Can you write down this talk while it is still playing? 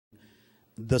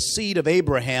the seed of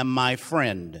Abraham, my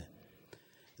friend,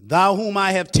 thou whom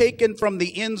I have taken from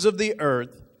the ends of the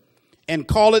earth, and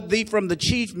called thee from the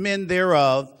chief men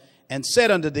thereof, and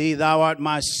said unto thee, thou art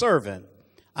my servant.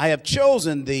 I have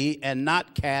chosen thee, and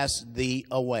not cast thee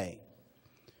away.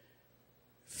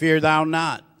 Fear thou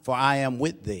not, for I am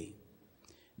with thee.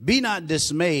 Be not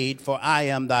dismayed, for I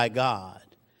am thy God.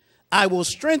 I will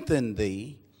strengthen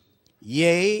thee,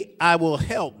 yea, I will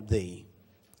help thee.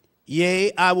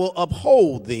 Yea, I will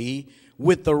uphold thee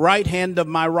with the right hand of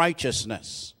my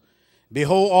righteousness.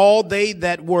 Behold, all they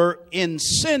that were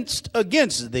incensed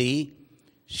against thee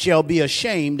shall be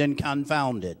ashamed and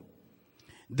confounded.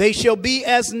 They shall be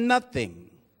as nothing,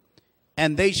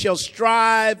 and they shall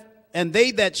strive, and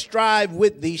they that strive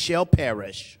with thee shall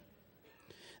perish.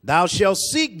 Thou shalt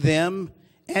seek them,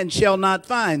 and shall not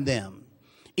find them,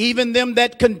 even them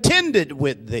that contended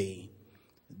with thee.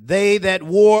 They that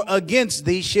war against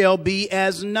thee shall be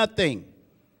as nothing,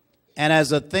 and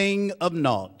as a thing of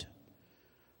naught.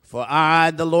 For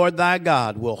I, the Lord thy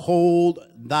God, will hold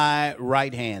thy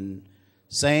right hand,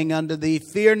 saying unto thee,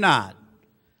 fear not,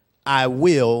 I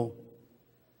will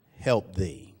help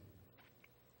thee.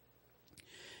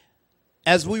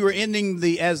 As we were ending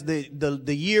the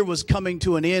year was coming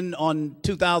to an end on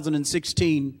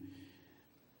 2016,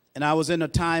 and I was in a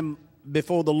time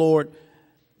before the Lord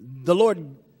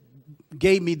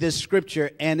gave me this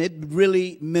scripture, and it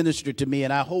really ministered to me,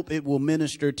 and I hope it will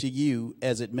minister to you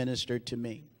as it ministered to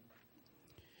me.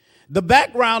 The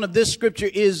background of this scripture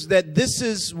is that this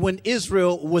is when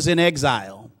Israel was in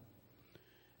exile.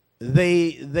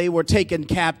 They were taken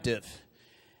captive,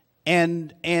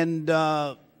 and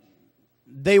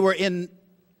they were in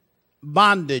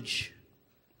bondage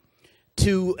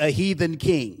to a heathen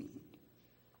king.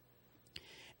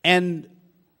 And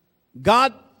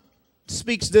God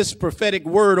speaks this prophetic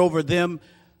word over them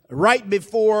right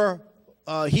before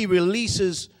he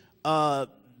releases the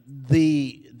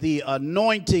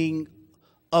anointing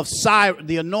of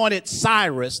the anointed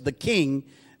Cyrus, the king,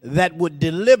 that would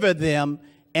deliver them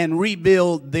and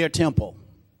rebuild their temple.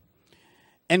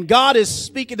 And God is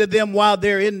speaking to them while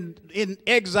they're in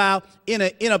exile, in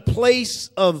a place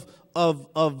of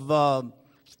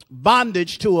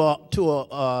bondage to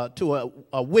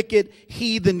a wicked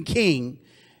heathen king.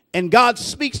 And God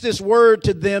speaks this word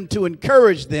to them to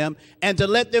encourage them and to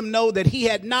let them know that he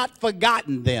had not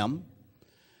forgotten them,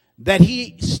 that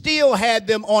he still had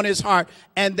them on his heart,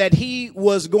 and that he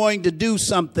was going to do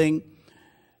something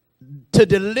to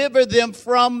deliver them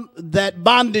from that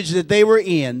bondage that they were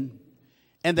in,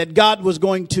 and that God was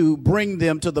going to bring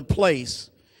them to the place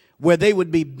where they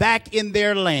would be back in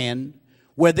their land,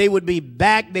 where they would be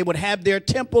back, they would have their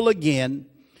temple again,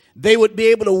 they would be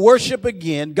able to worship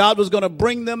again. God was going to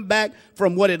bring them back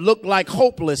from what it looked like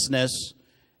hopelessness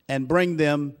and bring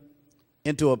them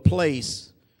into a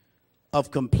place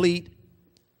of complete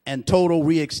and total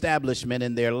reestablishment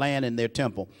in their land and their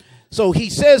temple. So he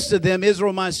says to them,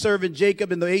 Israel, my servant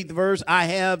Jacob, in the 8th verse, I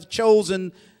have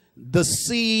chosen the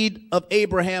seed of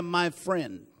Abraham, my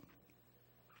friend.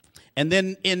 And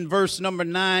then in verse number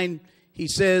 9, he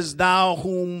says, thou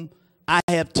whom I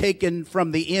have taken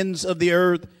from the ends of the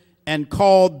earth, and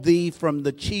called thee from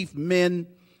the chief men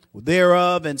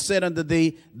thereof, and said unto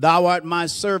thee, thou art my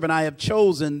servant, I have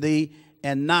chosen thee,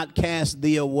 and not cast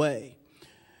thee away.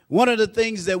 One of the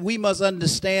things that we must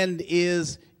understand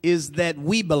is that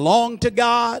we belong to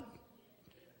God.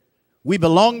 We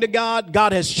belong to God.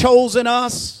 God has chosen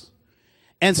us.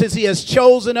 And since he has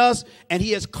chosen us and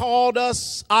he has called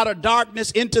us out of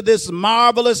darkness into this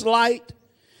marvelous light,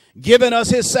 given us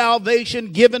his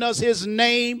salvation, given us his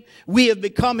name, we have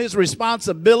become his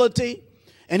responsibility.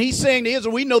 And he's saying to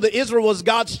Israel, we know that Israel was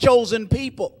God's chosen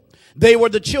people. They were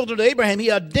the children of Abraham. He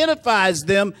identifies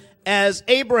them as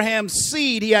Abraham's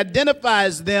seed. He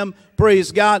identifies them,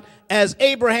 praise God, as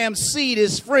Abraham's seed,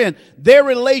 his friend. Their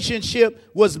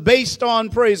relationship was based on,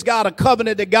 praise God, a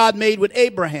covenant that God made with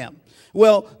Abraham.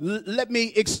 Well, let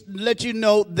me let you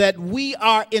know that we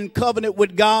are in covenant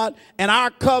with God, and our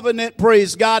covenant,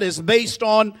 praise God, is based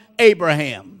on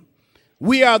Abraham.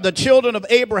 We are the children of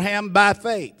Abraham by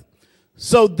faith.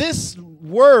 So this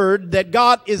word that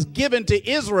God is given to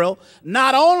Israel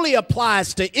not only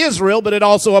applies to Israel, but it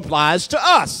also applies to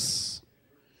us,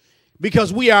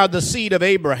 because we are the seed of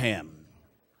Abraham.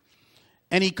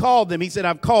 And he called them. He said,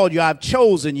 I've called you. I've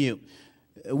chosen you.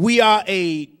 We are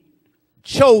a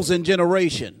chosen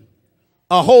generation,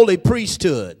 a holy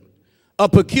priesthood, a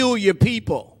peculiar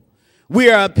people. We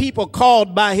are a people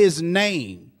called by his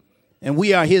name, and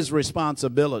we are his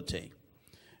responsibility.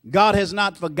 God has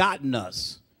not forgotten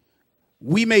us.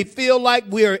 We may feel like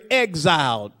we are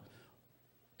exiled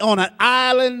on an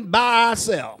island by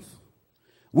ourselves.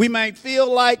 We might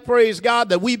feel like, praise God,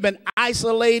 that we've been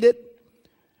isolated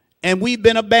and we've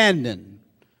been abandoned.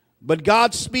 But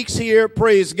God speaks here,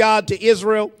 praise God, to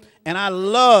Israel. And I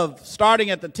love, starting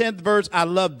at the 10th verse, I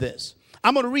love this.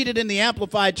 I'm going to read it in the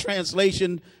Amplified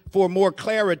Translation for more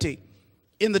clarity.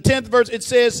 In the 10th verse, it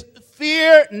says,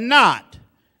 fear not.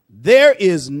 There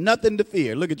is nothing to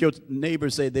fear. Look at your neighbor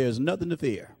and say, there's nothing to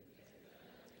fear.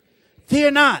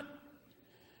 Fear not.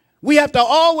 We have to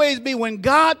always be, when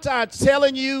God starts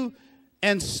telling you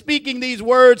and speaking these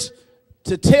words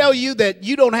to tell you that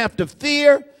you don't have to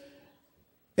fear,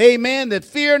 amen, that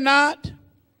fear not.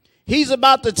 He's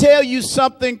about to tell you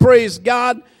something, praise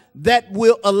God, that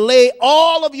will allay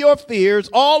all of your fears,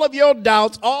 all of your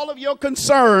doubts, all of your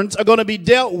concerns are going to be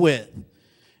dealt with.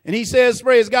 And he says,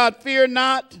 praise God, fear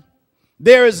not.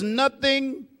 There is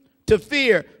nothing to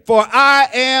fear, for I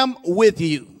am with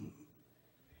you.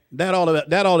 That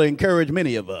ought to encourage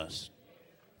many of us.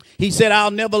 He said,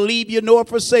 I'll never leave you nor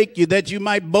forsake you, that you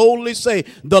might boldly say,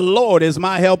 the Lord is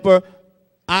my helper.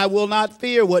 I will not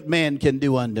fear what man can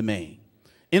do unto me.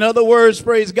 In other words,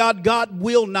 praise God, God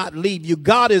will not leave you.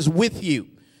 God is with you.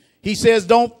 He says,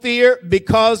 don't fear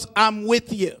because I'm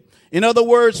with you. In other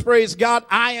words, praise God,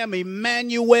 I am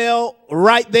Emmanuel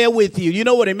right there with you. You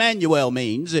know what Emmanuel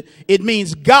means? It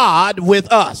means God with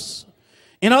us.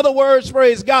 In other words,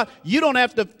 praise God, you don't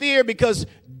have to fear because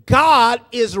God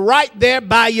is right there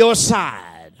by your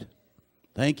side.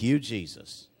 Thank you,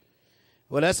 Jesus.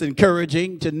 Well, that's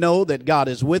encouraging to know that God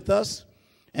is with us.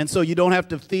 And so you don't have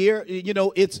to fear. You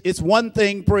know, it's one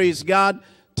thing, praise God,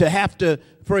 to have to,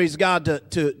 praise God,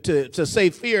 to say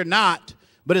fear not.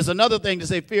 But it's another thing to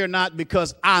say fear not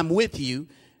because I'm with you.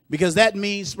 Because that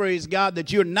means, praise God,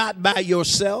 that you're not by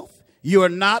yourself. You're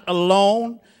not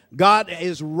alone. God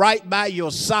is right by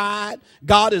your side.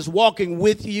 God is walking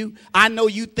with you. I know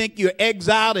you think you're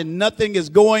exiled and nothing is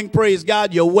going, praise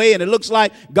God, your way, and it looks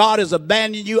like God has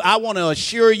abandoned you. I want to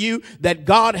assure you that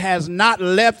God has not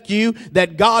left you,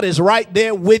 that God is right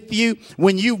there with you.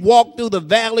 When you walk through the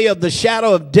valley of the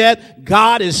shadow of death,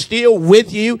 God is still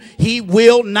with you. He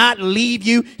will not leave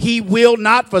you. He will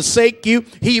not forsake you.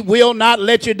 He will not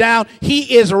let you down.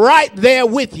 He is right there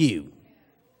with you.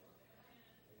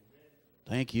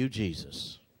 Thank you,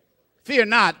 Jesus. Fear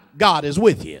not, God is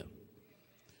with you.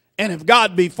 And if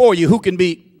God be for you, who can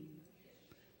be?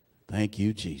 Thank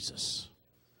you, Jesus.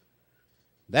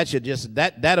 That should just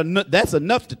that's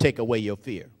enough to take away your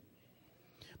fear.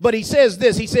 But he says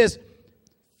this, he says,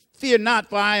 fear not,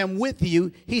 for I am with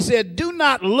you. He said, do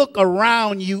not look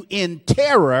around you in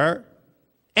terror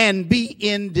and be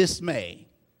in dismay,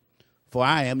 for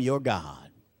I am your God.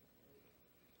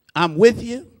 I'm with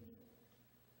you.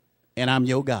 And I'm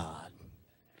your God.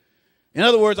 In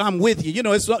other words, I'm with you. You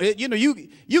know,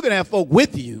 you can have folk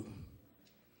with you,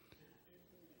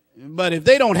 but if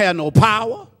they don't have no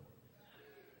power,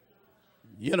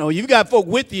 you know, you got folk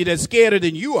with you that's scarier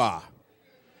than you are.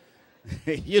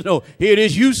 You know, here it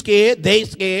is, you scared, they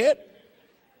scared.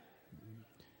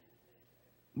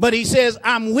 But he says,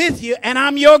 I'm with you and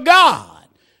I'm your God.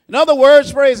 In other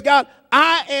words, praise God,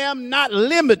 I am not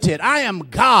limited. I am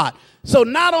God. So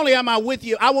not only am I with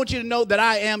you, I want you to know that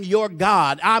I am your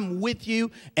God. I'm with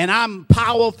you, and I'm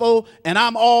powerful, and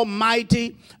I'm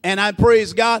almighty, and I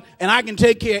praise God, and I can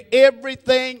take care of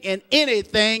everything and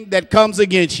anything that comes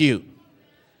against you.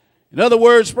 In other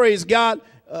words, praise God,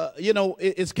 you know,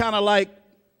 it's kind of like,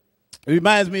 it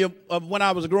reminds me of when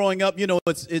I was growing up. You know,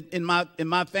 in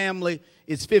my family,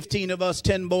 it's 15 of us,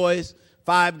 10 boys,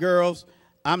 5 girls.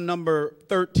 I'm number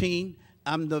 13.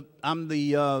 I'm the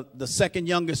second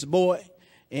youngest boy,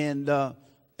 and I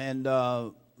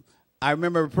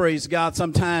remember, praise God,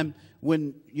 sometime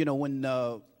when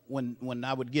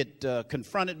I would get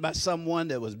confronted by someone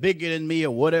that was bigger than me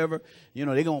or whatever, you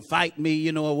know, they're gonna fight me,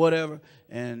 you know, or whatever,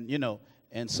 and you know,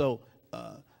 and so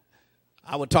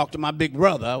I would talk to my big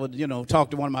brother. I would, you know,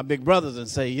 talk to one of my big brothers and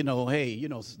say, you know, hey, you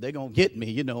know, they're gonna get me,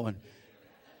 you know, and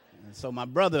so my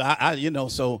brother, you know,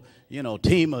 so you know,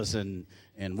 Timus and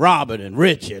Robert and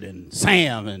Richard and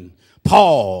Sam and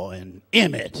Paul and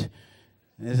Emmett.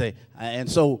 And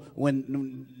so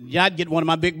when I'd get one of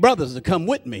my big brothers to come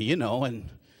with me, you know, and,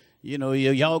 you know,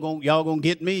 y'all gonna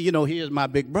get me, you know, here's my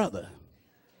big brother.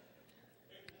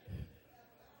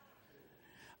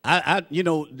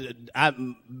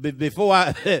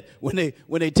 Before when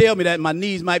they tell me that, my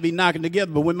knees might be knocking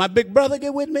together, but when my big brother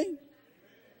get with me,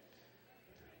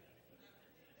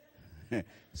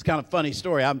 it's kind of a funny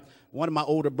story. One of my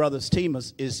older brothers,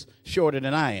 Timus, is shorter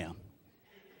than I am.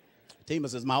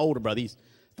 Timus is my older brother. He's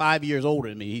 5 years older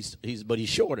than me. But he's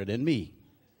shorter than me.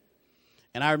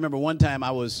 And I remember one time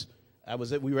I was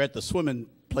we were at the swimming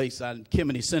place on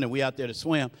Kimony Center. We out there to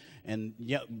swim, and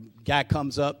guy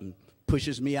comes up and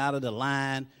pushes me out of the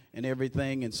line and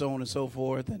everything, and so on and so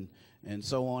forth, and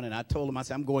so on. And I told him, I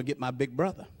said, I'm going to get my big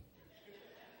brother.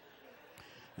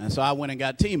 And so I went and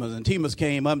got Timus, and Timus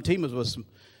came up. Timus was,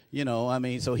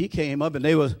 so he came up, and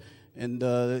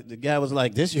the guy was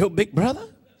like, "This your big brother?"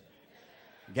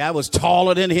 The guy was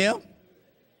taller than him.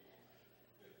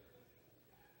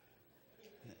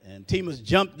 And Timus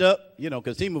jumped up,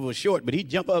 because Timus was short, but he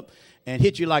jumped up and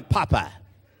hit you like Popeye.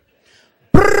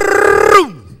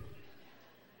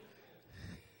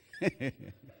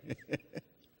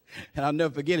 And I'll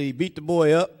never forget it. He beat the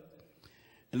boy up.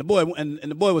 And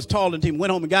the boy was taller than Timus.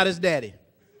 Went home and got his daddy.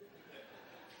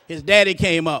 His daddy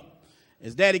came up.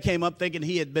 His daddy came up thinking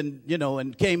he had been,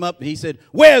 and came up and he said,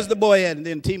 "Where's the boy at?" And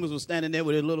then Timus was standing there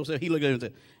with his little, he looked at him and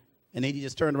said, and then he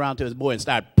just turned around to his boy and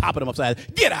started popping him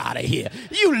upside. "Get out of here.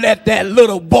 You let that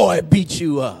little boy beat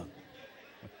you up."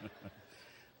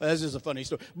 Well, that's just a funny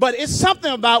story. But it's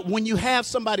something about when you have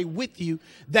somebody with you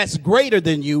that's greater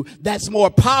than you, that's more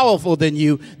powerful than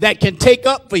you, that can take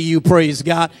up for you, praise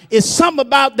God. It's something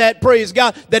about that, praise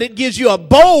God, that it gives you a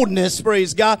boldness,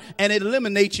 praise God, and it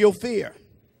eliminates your fear.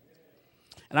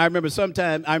 And I remember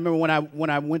when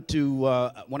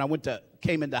I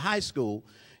came into high school,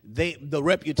 the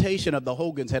reputation of the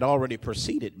Hogans had already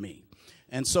preceded me.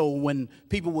 And so when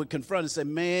people would confront and say,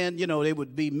 "Man," they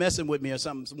would be messing with me or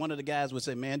something. One of the guys would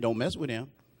say, "Man, don't mess with him.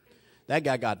 That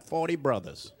guy got 40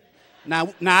 brothers."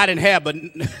 Now I didn't have, but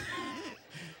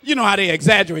you know how they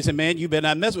exaggerate. Say, "Man, you better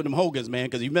not mess with them Hogans, man,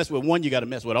 because you mess with one, you got to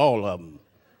mess with all of them."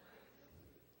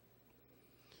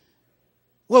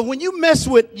 Well, when you mess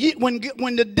with,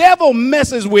 when the devil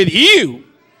messes with you,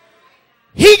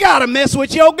 he got to mess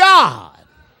with your God.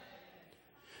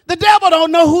 The devil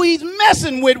don't know who he's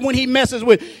messing with when he messes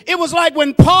with. It was like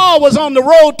when Paul was on the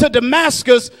road to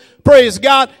Damascus, praise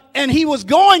God, and he was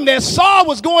going there. Saul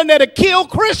was going there to kill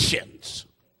Christians.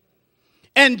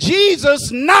 And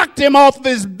Jesus knocked him off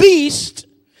his beast,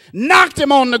 knocked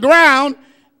him on the ground,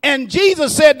 and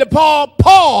Jesus said to Paul,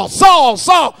 "Paul, Saul,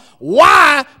 Saul,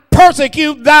 why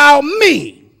persecute thou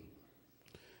me?"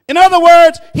 In other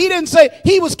words, he didn't say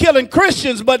he was killing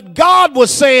Christians, but God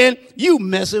was saying, "You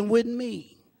messing with me."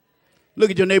 Look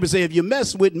at your neighbor and say, "If you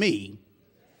mess with me,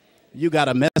 you got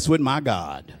to mess with my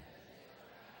God."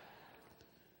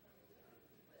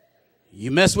 You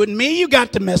mess with me, you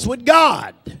got to mess with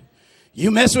God.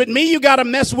 You mess with me, you got to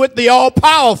mess with the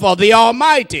all-powerful, the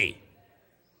Almighty.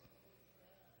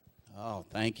 Oh,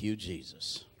 thank you,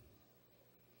 Jesus.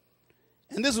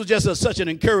 And this was just such an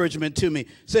encouragement to me. It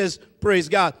says, praise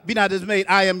God, "Be not dismayed,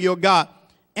 I am your God."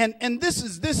 And this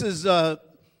is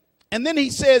and then he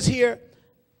says here,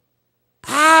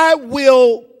 "I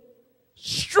will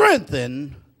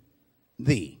strengthen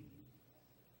thee."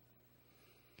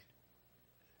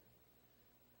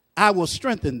 I will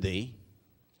strengthen thee.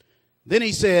 Then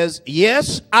he says,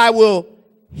 "Yes, I will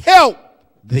help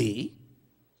thee.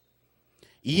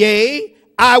 Yea,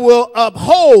 I will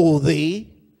uphold thee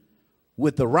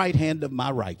with the right hand of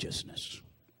my righteousness."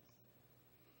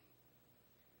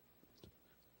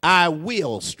 I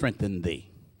will strengthen thee.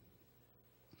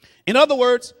 In other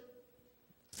words,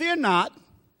 fear not,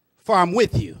 for I'm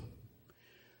with you.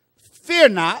 Fear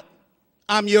not,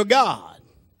 I'm your God.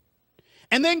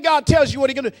 And then God tells you what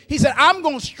he's going to do. He said, "I'm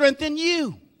going to strengthen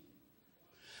you.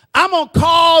 I'm going to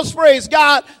cause, praise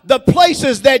God, the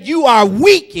places that you are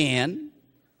weak in,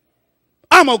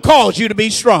 I'm going to cause you to be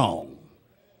strong."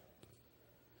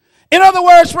 In other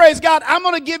words, praise God, I'm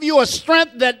going to give you a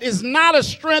strength that is not a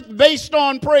strength based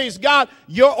on, praise God,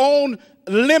 your own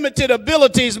limited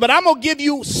abilities, but I'm going to give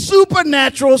you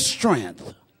supernatural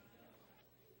strength.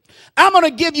 I'm going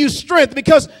to give you strength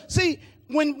because, see,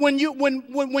 when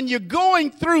you're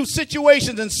going through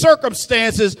situations and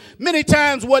circumstances, many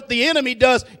times what the enemy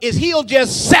does is he'll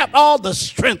just sap all the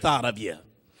strength out of you.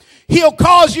 He'll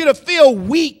cause you to feel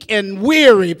weak and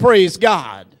weary, praise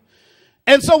God.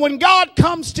 And so when God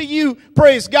comes to you,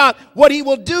 praise God, what he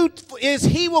will do is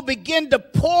he will begin to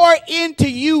pour into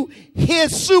you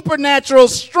his supernatural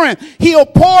strength. He'll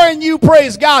pour in you,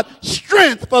 praise God,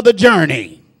 strength for the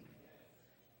journey.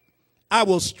 I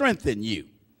will strengthen you.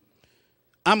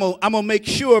 I'm gonna make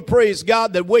sure, praise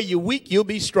God, that where you're weak, you'll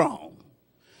be strong.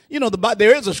 You know,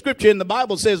 there is a scripture in the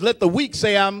Bible that says, "Let the weak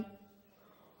say I'm."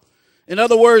 In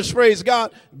other words, praise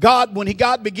God, when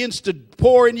God begins to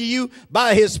pour into you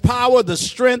by his power, the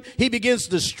strength, he begins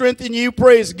to strengthen you,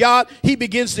 praise God. He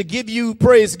begins to give you,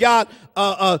 praise God,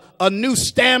 a new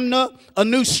stamina, a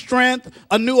new strength,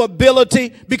 a new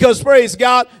ability, because praise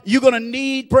God, you're going to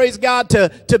need, praise God,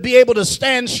 to be able to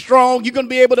stand strong. You're going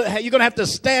to have to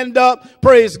stand up,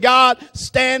 praise God,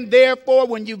 stand therefore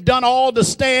when you've done all to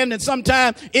stand. And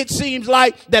sometimes it seems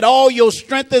like that all your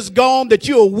strength is gone, that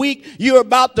you're weak, you're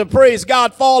about to, praise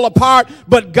God, fall apart,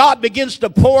 but God begins to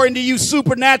pour into you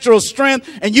supernatural strength,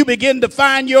 and you begin to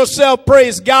find yourself,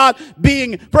 praise God,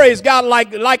 being, praise God,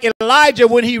 like Elijah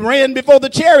when he ran before the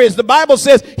chariots. The Bible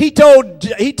says he told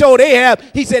Ahab,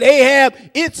 he said, Ahab,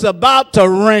 it's about to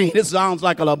rain. It sounds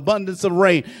like an abundance of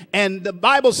rain. And the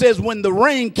Bible says when the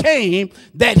rain came,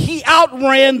 that he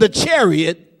outran the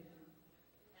chariot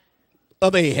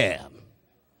of Ahab.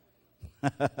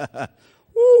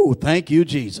 Ooh, thank you,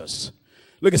 Jesus.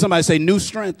 Look at somebody, say, new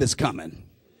strength is coming.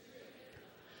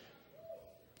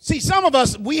 See, some of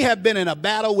us, we have been in a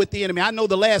battle with the enemy. I know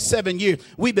the last 7 years,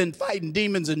 we've been fighting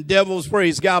demons and devils,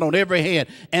 praise God, on every hand.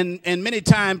 And many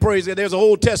times, praise God, there's an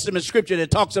Old Testament scripture that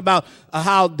talks about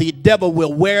how the devil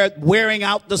will wearing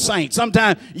out the saints.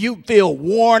 Sometimes you feel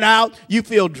worn out, you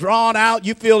feel drawn out,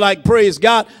 you feel like, praise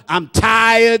God, I'm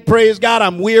tired, praise God,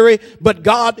 I'm weary. But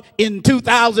God, in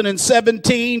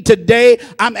 2017, today,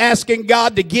 I'm asking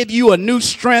God to give you a new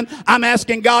strength. I'm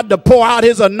asking God to pour out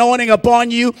his anointing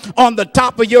upon you on the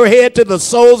top of your head to the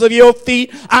soles of your feet.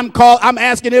 I'm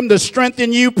asking him to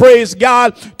strengthen you, praise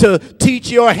God, to teach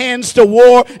your hands to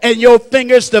war and your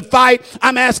fingers to fight.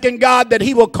 I'm asking God that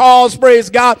he will cause, praise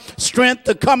God, strength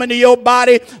to come into your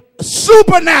body,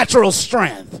 supernatural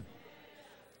strength.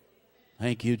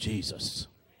 Thank you, Jesus.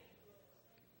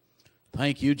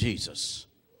 Thank you, Jesus.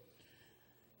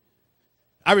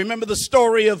 I remember the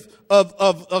story of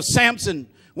Samson.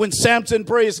 When Samson,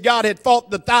 praise God, had fought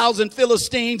the 1,000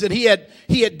 Philistines and he had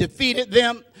defeated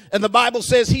them. And the Bible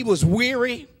says he was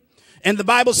weary. And the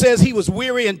Bible says he was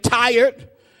weary and tired.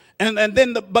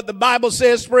 But the Bible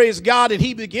says, praise God, and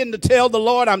he began to tell the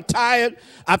Lord, I'm tired.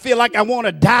 I feel like I want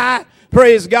to die.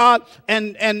 Praise God.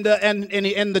 And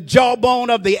the jawbone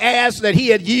of the ass that he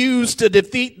had used to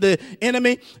defeat the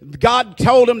enemy, God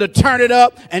told him to turn it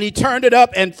up, and he turned it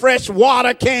up, and fresh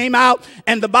water came out.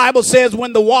 And the Bible says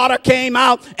when the water came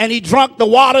out and he drank the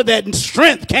water, that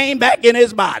strength came back in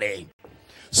his body.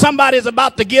 Somebody's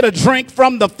about to get a drink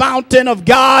from the fountain of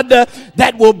God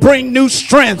that will bring new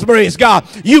strength, praise God.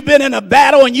 You've been in a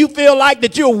battle and you feel like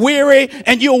that you're weary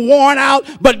and you're worn out,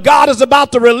 but God is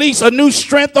about to release a new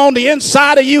strength on the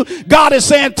inside of you. God is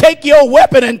saying, take your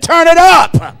weapon and turn it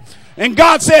up. And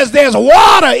God says, there's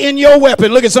water in your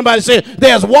weapon. Look at somebody saying,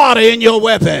 there's water in your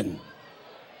weapon.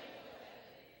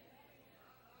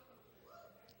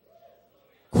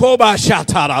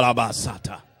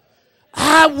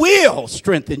 I will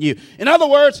strengthen you. In other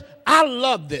words, I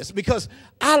love this because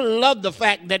I love the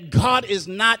fact that God is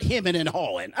not hemming and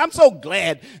hawing. I'm so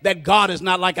glad that God is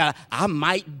not like I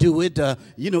might do it,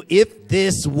 if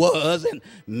this was, and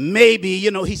maybe,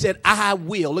 he said, I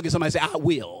will. Look at somebody say, I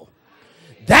will.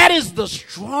 That is the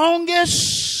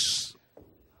strongest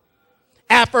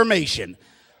affirmation.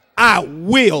 I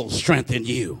will strengthen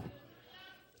you.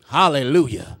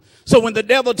 Hallelujah. So when the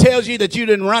devil tells you that you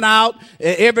didn't run out,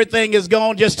 everything is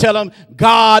gone, just tell him,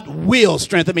 God will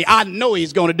strengthen me. I know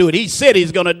he's going to do it. He said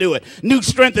he's going to do it. New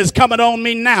strength is coming on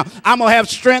me now. I'm going to have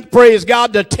strength, praise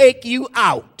God, to take you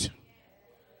out.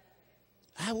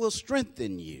 I will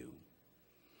strengthen you.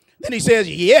 Then he says,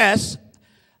 yes,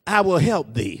 I will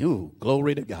help thee. Ooh,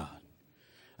 glory to God.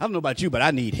 I don't know about you, but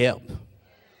I need help.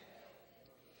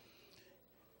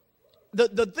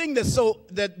 The thing that's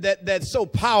so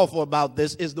powerful about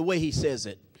this is the way he says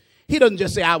it. He doesn't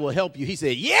just say, I will help you. He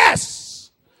said,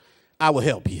 yes, I will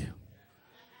help you.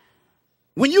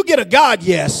 When you get a God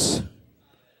yes,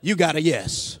 you got a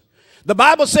yes. The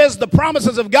Bible says the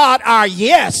promises of God are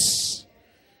yes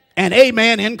and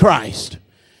amen in Christ.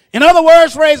 In other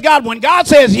words, praise God, when God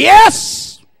says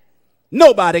yes,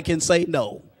 nobody can say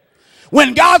no.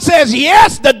 When God says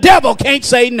yes, the devil can't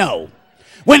say no.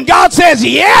 When God says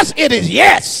yes, it is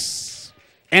yes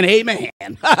and amen.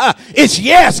 It's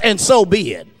yes and so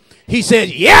be it. He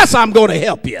says, yes, I'm going to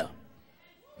help you.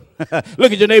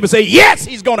 Look at your neighbor and say, yes,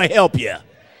 he's going to help you.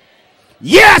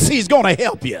 Yes, he's going to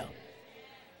help you.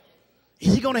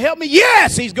 Is he going to help me?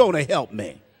 Yes, he's going to help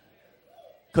me.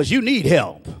 Because you need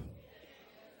help.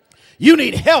 You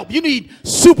need help. You need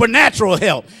supernatural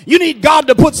help. You need God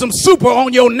to put some super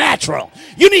on your natural.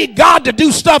 You need God to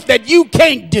do stuff that you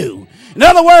can't do. In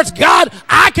other words, God,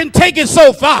 I can take it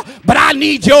so far, but I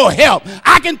need your help.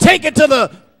 I can take it to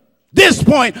the this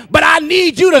point, but I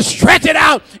need you to stretch it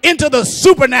out into the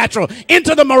supernatural,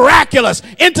 into the miraculous,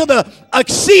 into the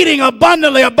exceeding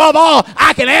abundantly above all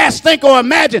I can ask, think, or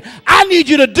imagine. I need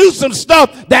you to do some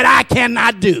stuff that I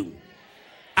cannot do.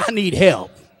 I need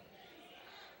help.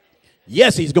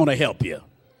 Yes, he's going to help you.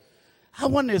 I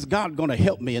wonder, is God going to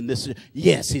help me in this?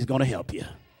 Yes, he's going to help you.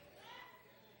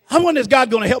 I wonder, is God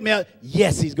going to help me out?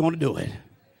 Yes, he's going to do it.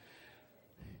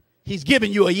 He's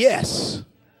giving you a yes.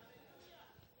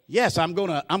 Yes, I'm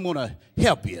gonna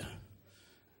help you.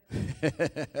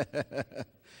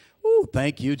 Ooh,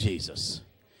 thank you, Jesus.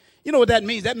 You know what that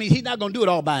means? That means he's not gonna do it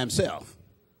all by himself.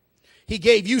 He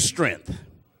gave you strength.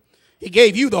 He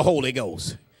gave you the Holy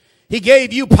Ghost. He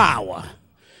gave you power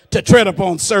to tread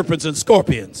upon serpents and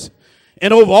scorpions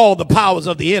and over all the powers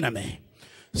of the enemy.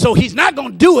 So he's not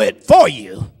gonna do it for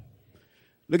you.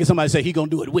 Look at somebody say, he's gonna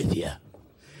do it with you.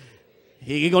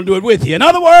 He's gonna do it with you. In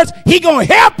other words, he's gonna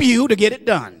help you to get it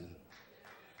done.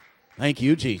 Thank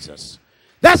you, Jesus.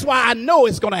 That's why I know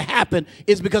it's going to happen,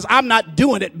 is because I'm not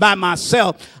doing it by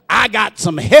myself. I got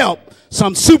some help,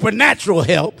 some supernatural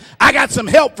help. I got some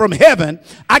help from heaven.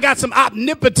 I got some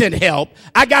omnipotent help.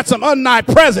 I got some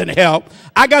omnipresent help.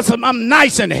 I got some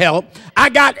omniscient help. I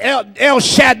got El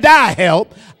Shaddai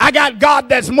help. I got God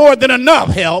that's more than enough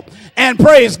help. And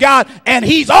praise God, and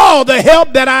he's all the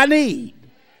help that I need.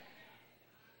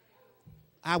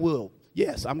 I will.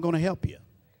 Yes, I'm going to help you.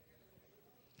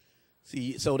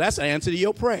 See, so that's the answer to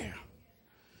your prayer.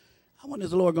 I wonder,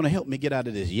 is the Lord going to help me get out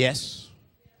of this? Yes.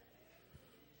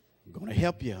 I'm going to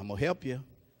help you. I'm going to help you.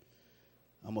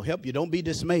 I'm going to help you. Don't be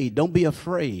dismayed. Don't be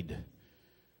afraid,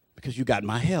 because you got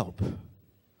my help.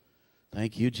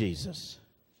 Thank you, Jesus.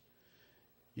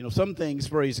 You know, some things,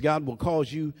 praise God, will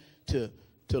cause you to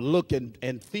look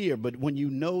and fear. But when you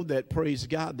know that, praise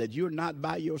God, that you're not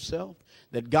by yourself,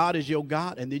 that God is your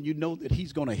God, and then you know that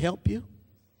he's going to help you.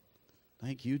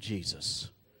 Thank you,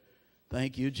 Jesus.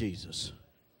 Thank you, Jesus.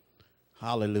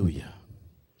 Hallelujah.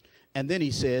 And then he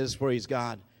says, praise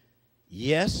God,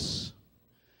 yes,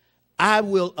 I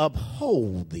will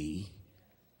uphold thee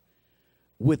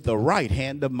with the right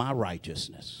hand of my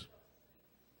righteousness.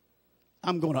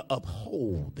 I'm going to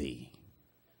uphold thee.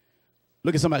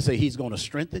 Look at somebody and say, he's going to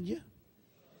strengthen you.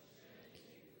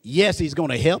 Yes, he's going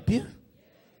to help you.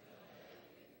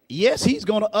 Yes, he's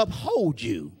going to uphold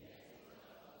you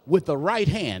with the right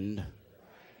hand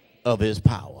of his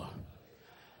power.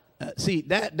 See,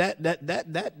 that's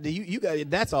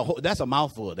a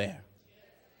mouthful there.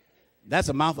 That's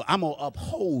a mouthful. I'm going to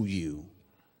uphold you.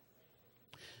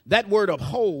 That word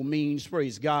uphold means,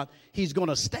 praise God, he's going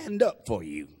to stand up for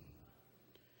you.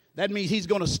 That means he's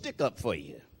going to stick up for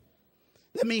you.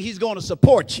 That means he's going to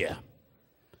support you.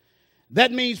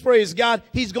 That means, praise God,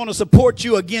 he's going to support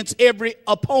you against every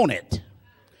opponent.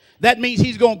 That means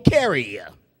he's going to carry you.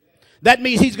 That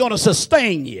means he's going to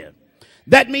sustain you.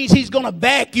 That means he's going to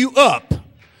back you up.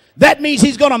 That means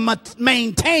he's going to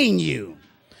maintain you.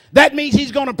 That means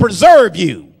he's going to preserve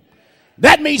you.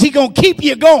 That means he's going to keep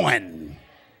you going.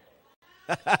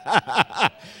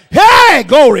 Hey,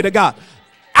 glory to God.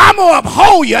 I'm going to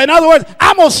uphold you. In other words,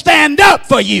 I'm going to stand up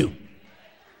for you.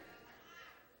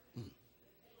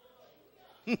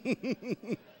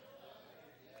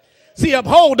 See,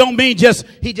 uphold don't mean just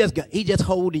he just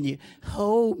holding you.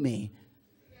 Hold me.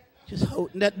 Just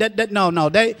hold no.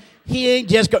 He ain't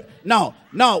just no.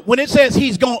 When it says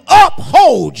he's gonna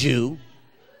uphold you,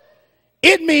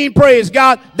 it means, praise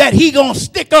God, that he gonna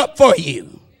stick up for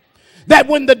you. That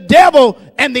when the devil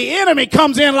and the enemy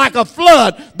comes in like a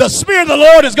flood, the Spirit of the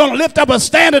Lord is going to lift up a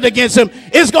standard against him.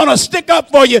 It's going to stick up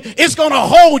for you. It's going to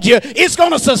hold you. It's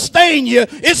going to sustain you.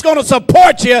 It's going to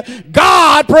support you.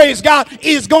 God, praise God,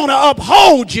 is going to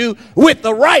uphold you with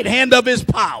the right hand of his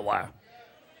power.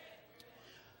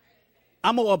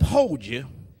 I'm going to uphold you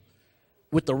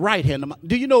with the right hand of my,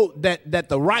 do you know that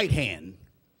the right hand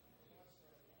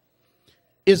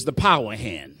is the power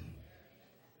hand?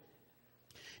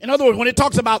 In other words, when it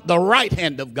talks about the right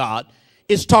hand of God,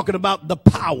 it's talking about the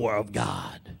power of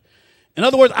God. In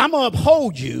other words, I'm going to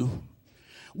uphold you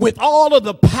with all of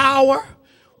the power,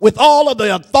 with all of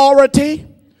the authority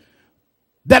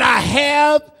that I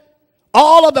have,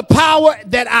 all of the power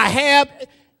that I have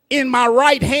in my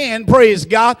right hand, praise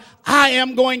God. I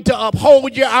am going to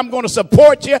uphold you. I'm going to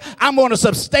support you. I'm going to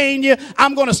sustain you.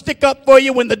 I'm going to stick up for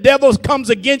you when the devil comes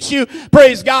against you.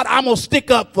 Praise God, I'm going to stick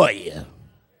up for you.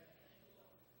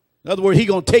 In other words, he's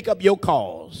going to take up your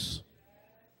cause.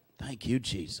 Thank you,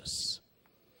 Jesus.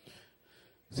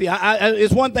 See,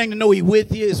 it's one thing to know he's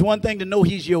with you. It's one thing to know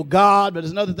he's your God, but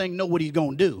it's another thing to know what he's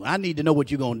going to do. I need to know what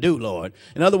you're going to do, Lord.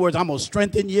 In other words, I'm going to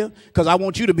strengthen you because I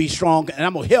want you to be strong, and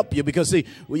I'm going to help you because, see,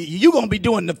 you're going to be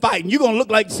doing the fighting. You're going to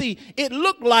look like, see, it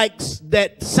looked like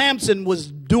that Samson was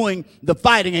doing the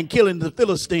fighting and killing the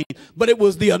Philistine, but it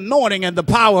was the anointing and the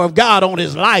power of God on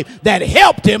his life that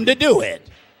helped him to do it.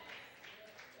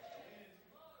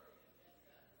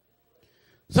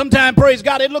 Sometimes, praise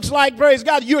God, it looks like, praise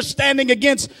God, you're standing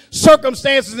against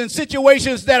circumstances and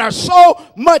situations that are so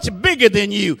much bigger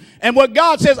than you. And what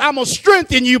God says, I'm going to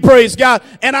strengthen you, praise God,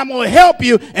 and I'm going to help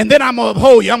you, and then I'm going to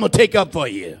uphold you. I'm going to take up for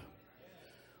you.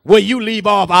 Where you leave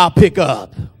off, I'll pick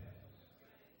up.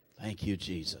 Thank you,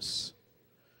 Jesus.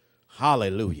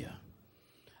 Hallelujah.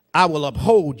 I will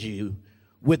uphold you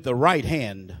with the right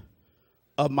hand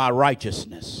of my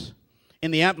righteousness.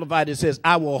 In the Amplified, it says,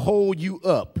 I will hold you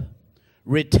up,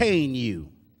 retain you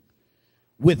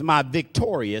with my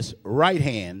victorious right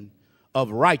hand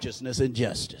of righteousness and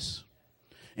justice.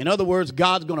 In other words,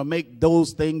 God's going to make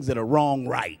those things that are wrong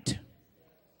right.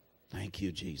 Thank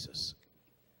you, Jesus.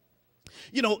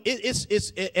 You know,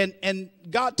 and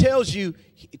God tells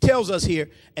us here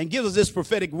and gives us this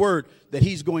prophetic word that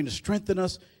he's going to strengthen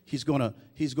us. He's going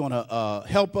to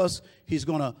help us. He's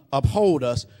going to uphold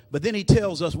us. But then he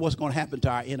tells us what's going to happen to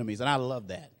our enemies. And I love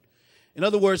that. In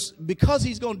other words, because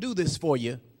he's going to do this for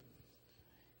you,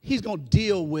 he's going to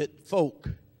deal with folk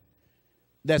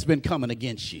that's been coming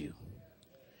against you.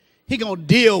 He's going to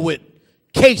deal with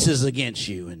cases against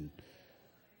you and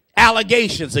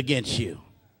allegations against you.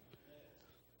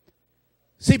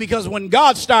 See, because when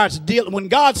God starts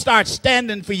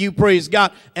standing for you, praise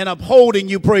God, and upholding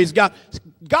you, praise God,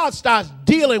 God starts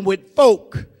dealing with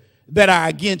folk that are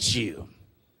against you.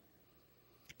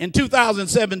 In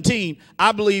 2017,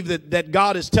 I believe that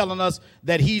God is telling us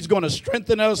that he's going to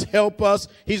strengthen us, help us.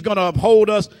 He's going to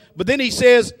uphold us. But then he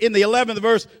says in the 11th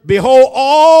verse, behold,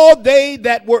 all they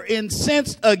that were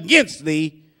incensed against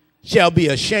thee shall be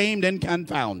ashamed and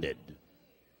confounded.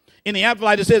 In the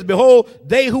Amplified, it says, behold,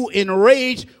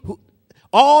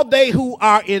 all they who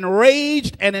are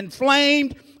enraged and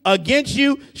inflamed against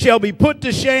you shall be put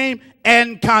to shame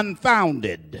and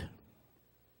confounded.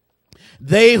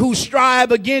 They who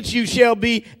strive against you shall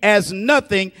be as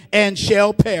nothing and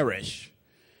shall perish.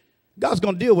 God's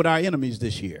going to deal with our enemies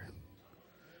this year.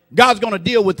 God's going to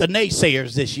deal with the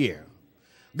naysayers this year.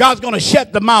 God's going to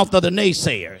shut the mouth of the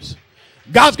naysayers.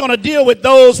 God's going to deal with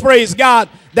those, praise God,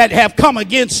 that have come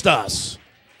against us.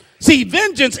 See,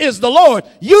 vengeance is the Lord.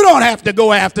 You don't have to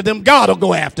go after them. God will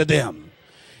go after them.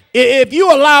 If you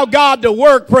allow God to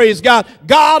work, praise God,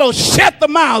 God will shut the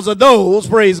mouths of those,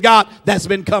 praise God, that's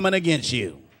been coming against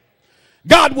you.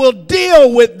 God will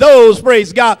deal with those,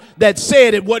 praise God, that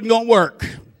said it wasn't going to work.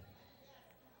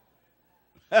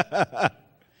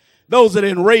 Those that are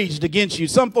enraged against you.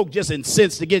 Some folk just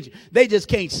incensed against you. They just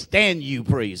can't stand you,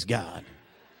 praise God.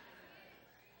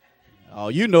 Oh,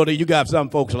 you know that you got some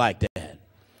folks like that.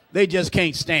 They just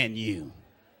can't stand you.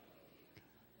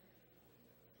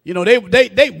 You know, they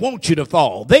want you to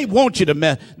fall. They want you to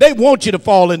mess. They want you to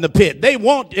fall in the pit. They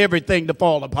want everything to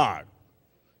fall apart.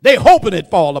 They hoping it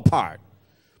fall apart.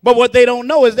 But what they don't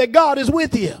know is that God is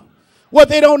with you. What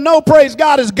they don't know, praise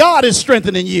God, is God is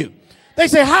strengthening you. They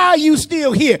say, how are you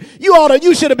still here?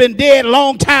 You should have been dead a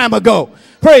long time ago.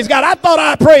 Praise God. I thought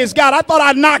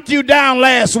I knocked you down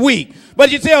last week. But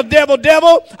you tell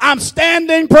devil, I'm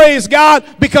standing, praise God,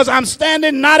 because I'm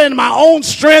standing not in my own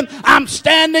strength. I'm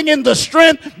standing in the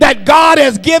strength that God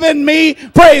has given me,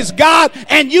 praise God.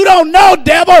 And you don't know,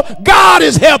 devil, God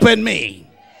is helping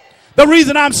me. The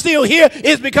reason I'm still here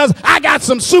is because I got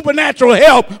some supernatural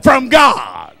help from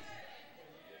God.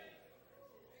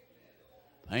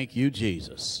 Thank you,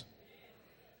 Jesus.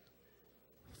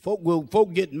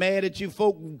 Folk get mad at you.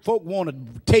 Folk want to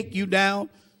take you down.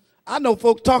 I know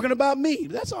folks talking about me.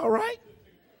 That's all right.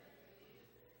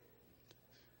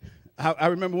 I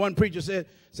remember one preacher said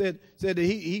that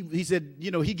he said, you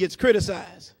know, he gets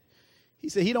criticized. He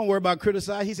said he don't worry about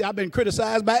criticized. He said, I've been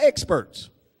criticized by experts.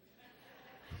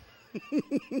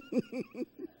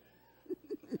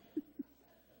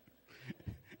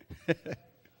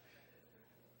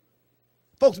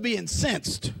 Folks be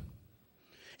incensed.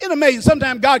 It's amazing.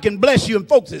 Sometimes God can bless you and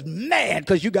folks is mad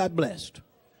because you got blessed.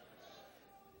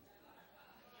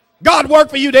 God worked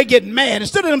for you, they get mad.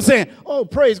 Instead of them saying, oh,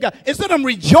 praise God. Instead of them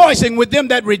rejoicing with them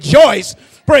that rejoice,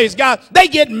 praise God, they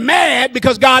get mad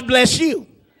because God bless you.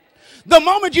 The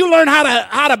moment you learn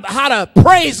how to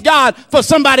praise God for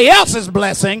somebody else's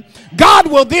blessing, God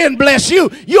will then bless you.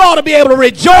 You ought to be able to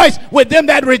rejoice with them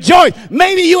that rejoice.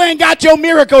 Maybe you ain't got your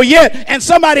miracle yet and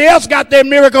somebody else got their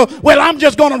miracle. Well, I'm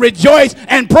just going to rejoice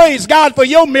and praise God for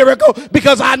your miracle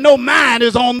because I know mine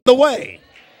is on the way.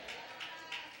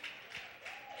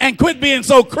 And quit being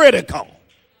so critical.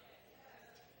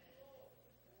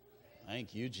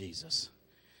 Thank you, Jesus.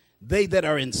 They that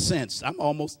are incensed, I'm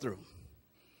almost through,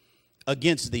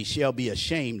 against thee shall be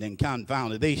ashamed and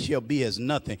confounded. They shall be as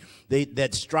nothing. They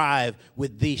that strive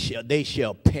with thee, they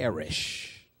shall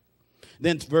perish.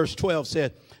 Then verse 12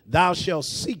 says, thou shalt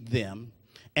seek them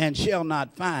and shall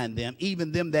not find them,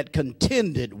 even them that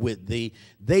contended with thee.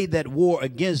 They that war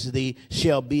against thee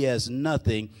shall be as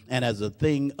nothing and as a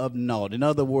thing of naught. In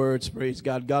other words, praise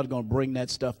God, God's going to bring that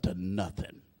stuff to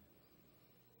nothing.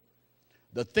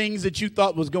 The things that you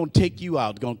thought was going to take you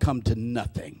out going to come to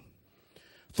nothing.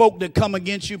 Folk that come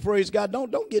against you, praise God,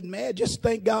 don't get mad. Just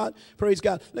thank God, praise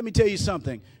God. Let me tell you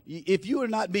something. If you are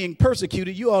not being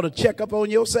persecuted, you ought to check up on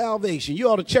your salvation. You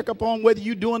ought to check up on whether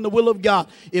you're doing the will of God.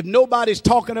 If nobody's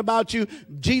talking about you,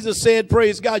 Jesus said,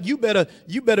 praise God, you better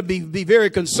be very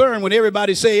concerned when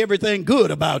everybody say everything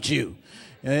good about you.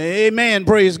 Amen.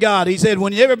 Praise God. He said,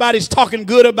 when everybody's talking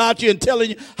good about you and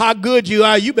telling you how good you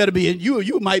are, you better be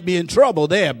you might be in trouble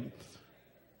there.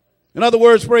 In other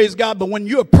words, praise God, but when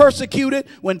you're persecuted,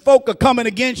 when folk are coming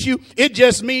against you, it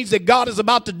just means that God is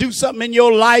about to do something in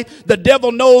your life. The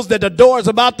devil knows that the door is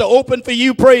about to open for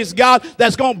you, praise God,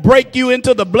 that's going to break you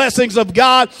into the blessings of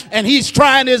God. And he's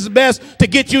trying his best to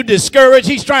get you discouraged.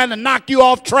 He's trying to knock you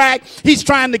off track. He's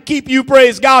trying to keep you,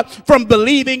 praise God, from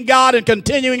believing God and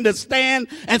continuing to stand.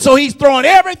 And so he's throwing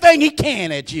everything he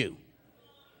can at you.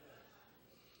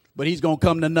 But he's going to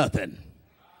come to nothing.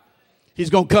 He's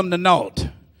going to come to naught.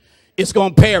 It's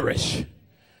going to perish.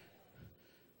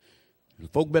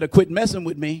 Folk better quit messing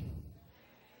with me.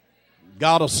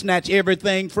 God will snatch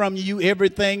everything from you,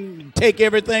 take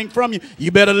everything from you.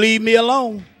 You better leave me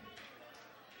alone.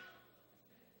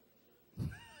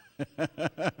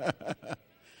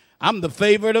 I'm the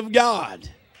favorite of God.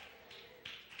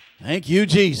 Thank you,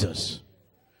 Jesus.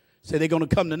 Say they're going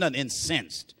to come to nothing.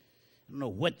 Incensed. I don't know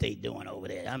what they're doing over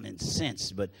there. I'm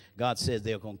incensed, but God says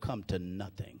they're going to come to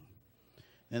nothing.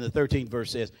 And the 13th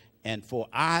verse says, and for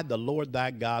I, the Lord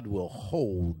thy God, will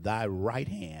hold thy right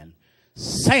hand,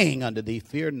 saying unto thee,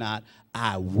 fear not,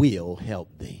 I will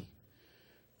help thee.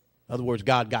 In other words,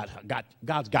 God's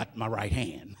got my right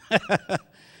hand.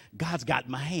 God's got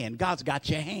my hand. God's got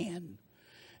your hand.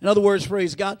 In other words,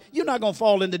 praise God, you're not going to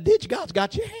fall in the ditch. God's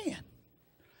got your hand.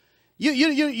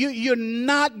 You're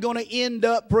not going to end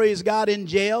up, praise God, in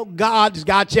jail. God's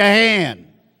got your hand.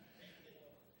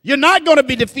 You're not going to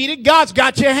be defeated. God's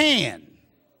got your hand.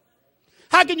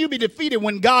 How can you be defeated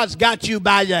when God's got you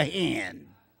by your hand?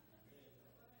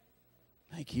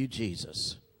 Thank you,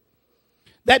 Jesus.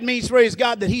 That means, praise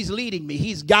God, that he's leading me.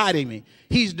 He's guiding me.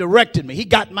 He's directing me. He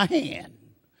got my hand.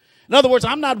 In other words,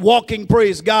 I'm not walking,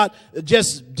 praise God,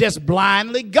 just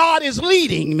blindly. God is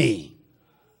leading me.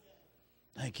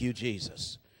 Thank you,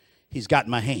 Jesus. He's got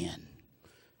my hand.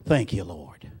 Thank you,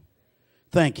 Lord.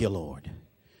 Thank you, Lord.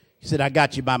 He said, I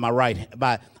got you by my right,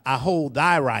 I hold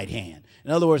thy right hand.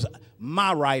 In other words,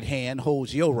 my right hand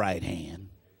holds your right hand,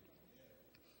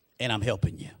 and I'm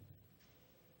helping you.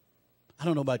 I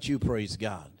don't know about you, praise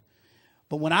God.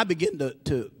 But when I begin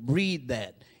to read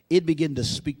that, it began to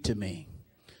speak to me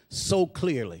so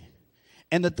clearly.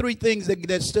 And the three things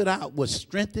that stood out was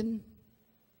strengthen,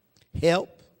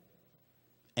 help,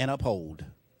 and uphold.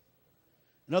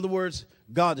 In other words,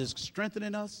 God is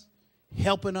strengthening us,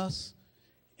 helping us,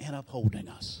 and upholding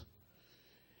us.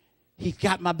 He's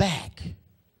got my back.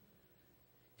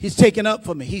 He's taking up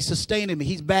for me. He's sustaining me.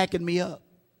 He's backing me up.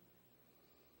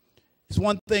 It's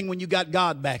one thing when you got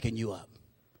God backing you up.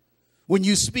 When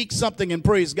you speak something and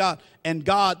praise God, and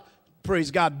God, praise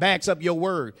God, backs up your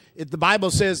word. If the Bible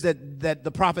says that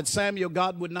the prophet Samuel,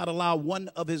 God would not allow one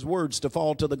of his words to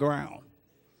fall to the ground.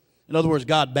 In other words,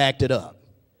 God backed it up.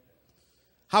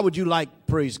 How would you like,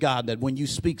 praise God, that when you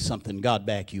speak something, God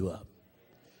back you up?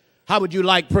 How would you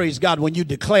like, praise God, when you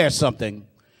declare something,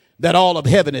 that all of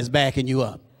heaven is backing you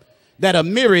up? That a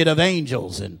myriad of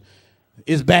angels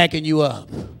is backing you up?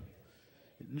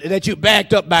 That you're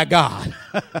backed up by God?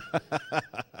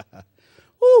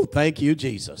 Ooh, thank you,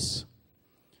 Jesus.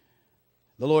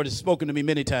 The Lord has spoken to me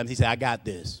many times. He said, I got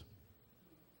this.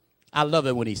 I love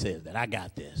it when he says that. I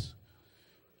got this.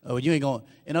 Oh, you ain't going.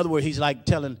 In other words, he's like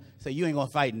say, you ain't going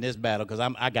to fight in this battle because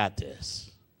I got this.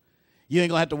 You ain't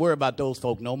going to have to worry about those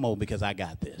folk no more because I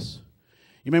got this.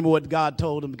 You remember what God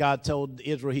told him? God told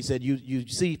Israel, he said, you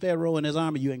see Pharaoh and his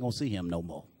army, you ain't going to see him no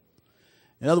more.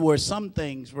 In other words, some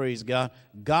things, praise God,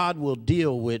 God will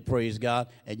deal with, praise God,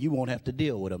 and you won't have to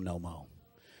deal with them no more.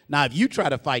 Now, if you try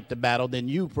to fight the battle, then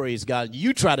you, praise God,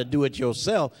 you try to do it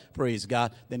yourself, praise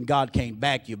God, then God can't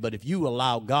back you. But if you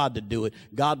allow God to do it,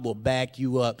 God will back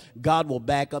you up. God will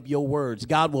back up your words.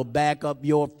 God will back up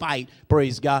your fight,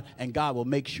 praise God, and God will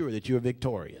make sure that you're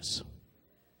victorious.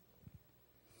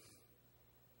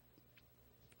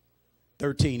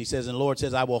 13, he says, and the Lord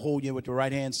says, I will hold you with your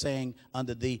right hand, saying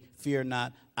unto thee, fear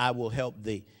not, I will help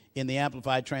thee. In the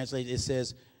Amplified Translation, it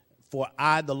says, for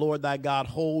I, the Lord thy God,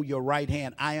 hold your right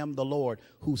hand. I am the Lord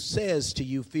who says to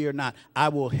you, fear not, I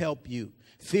will help you.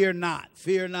 Fear not,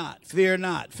 fear not, fear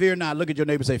not, fear not. Look at your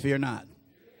neighbor and say, fear not.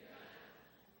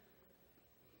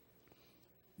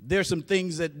 There's some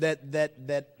things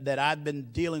that I've been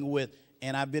dealing with,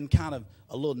 and I've been kind of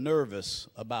a little nervous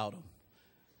about them.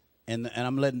 And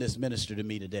I'm letting this minister to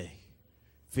me today.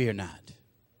 Fear not.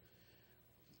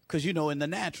 Because, you know, in the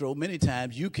natural, many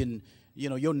times you can, you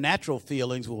know, your natural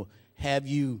feelings will have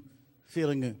you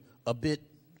feeling a bit,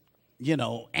 you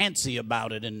know, antsy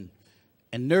about it and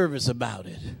nervous about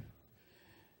it.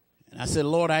 And I said,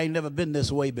 Lord, I ain't never been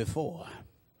this way before.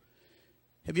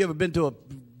 Have you ever been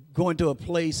going to a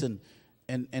place and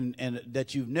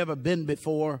that you've never been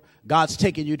before? God's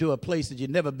taking you to a place that you've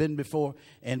never been before,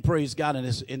 and praise God, and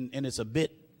it's a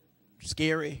bit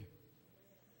scary.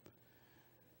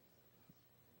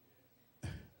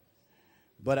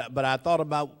 But I thought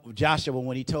about Joshua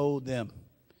when he told them.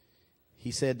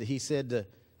 He said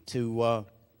to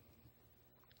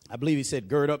I believe he said,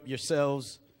 gird up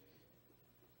yourselves.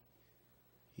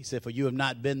 He said, for you have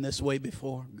not been this way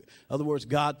before. In other words,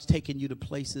 God's taking you to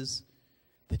places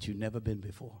that you've never been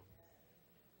before.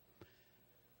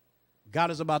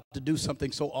 God is about to do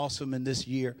something so awesome in this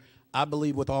year. I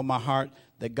believe with all my heart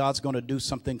that God's going to do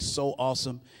something so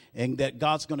awesome, and that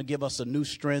God's going to give us a new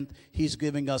strength. He's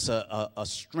giving us a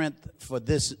strength for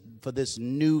this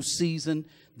new season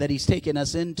that he's taking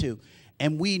us into.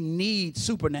 And we need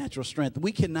supernatural strength.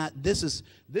 We cannot, this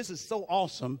is so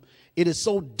awesome. It is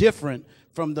so different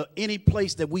from any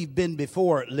place that we've been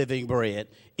before, Living Bread.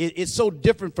 It's so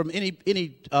different from any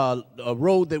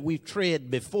road that we've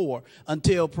tread before,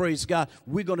 until, praise God,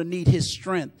 we're going to need his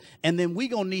strength. And then we're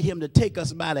going to need him to take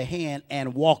us by the hand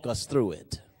and walk us through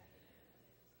it.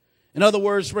 In other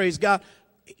words, praise God,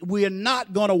 we are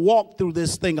not going to walk through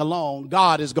this thing alone.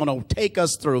 God is going to take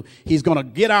us through. He's going to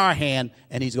get our hand,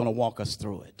 and he's going to walk us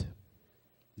through it.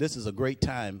 This is a great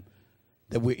time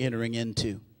that we're entering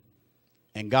into.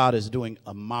 And God is doing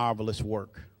a marvelous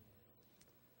work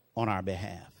on our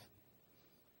behalf.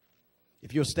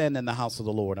 If you're standing in the house of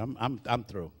the Lord, I'm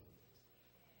through.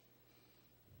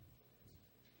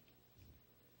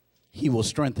 He will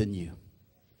strengthen you.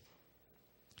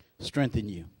 Strengthen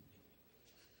you.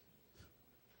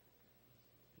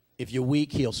 If you're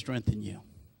weak, he'll strengthen you.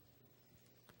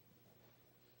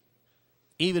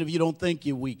 Even if you don't think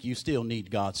you're weak, you still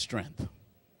need God's strength.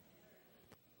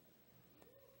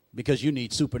 Because you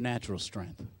need supernatural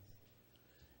strength.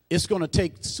 It's going to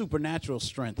take supernatural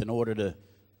strength in order to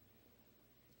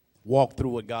walk through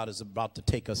what God is about to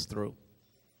take us through.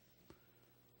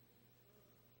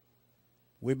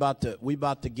 We're about to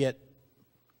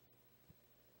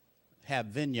have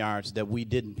vineyards that we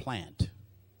didn't plant.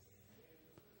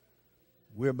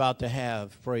 We're about to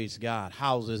have, praise God,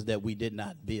 houses that we did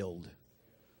not build.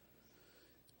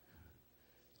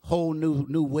 Whole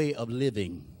new way of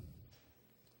living.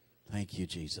 Thank you,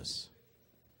 Jesus.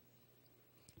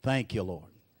 Thank you, Lord.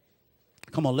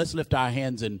 Come on, let's lift our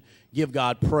hands and give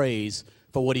God praise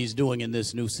for what he's doing in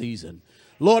this new season.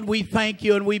 Lord, we thank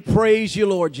you and we praise you,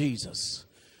 Lord Jesus,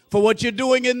 for what you're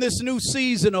doing in this new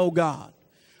season, oh God.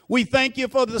 We thank you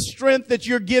for the strength that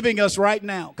you're giving us right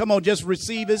now. Come on, just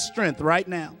receive his strength right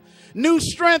now. New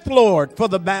strength, Lord, for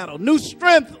the battle. New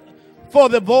strength for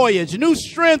the voyage. New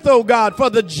strength, oh God, for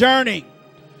the journey.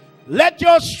 Let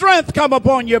your strength come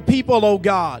upon your people, oh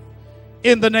God,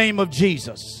 in the name of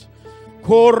Jesus.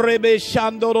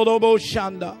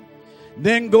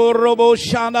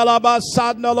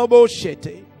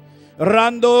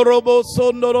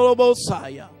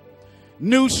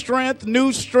 New strength,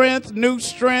 new strength, new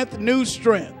strength, new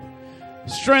strength.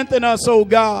 Strengthen us, oh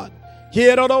God.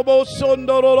 New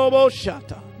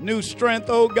strength,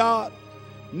 oh God.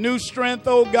 New strength,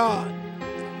 oh God.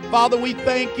 Father, we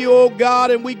thank you, oh God,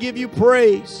 and we give you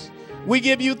praise. We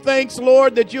give you thanks,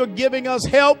 Lord, that you're giving us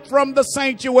help from the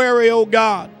sanctuary, oh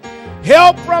God.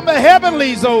 Help from the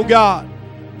heavenlies, oh God.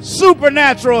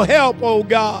 Supernatural help, oh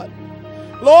God.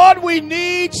 Lord, we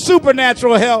need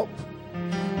supernatural help.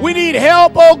 We need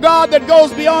help, oh God, that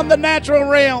goes beyond the natural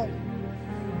realm.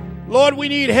 Lord, we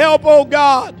need help, oh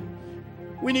God.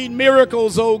 We need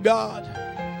miracles, oh God.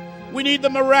 We need the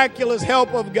miraculous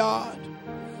help of God.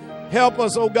 Help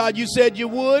us, oh God. You said you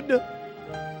would.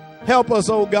 Help us,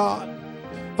 oh God.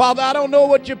 Father, I don't know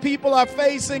what your people are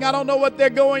facing. I don't know what they're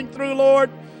going through, Lord.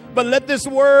 But let this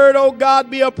word, oh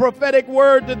God, be a prophetic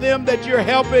word to them that you're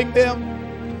helping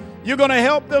them. You're going to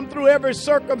help them through every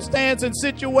circumstance and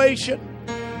situation.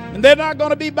 And they're not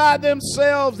going to be by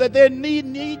themselves, that they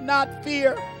need not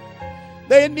fear.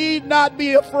 They need not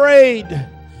be afraid,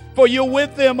 for you're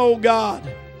with them, oh God,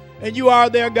 and you are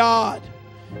their God.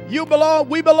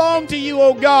 We belong to you,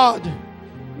 oh God.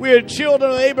 We're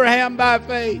children of Abraham by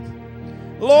faith.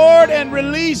 Lord, and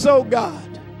release, oh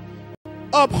God.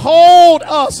 Uphold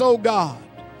us, oh God.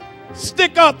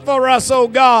 Stick up for us, oh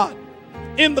God,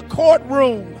 in the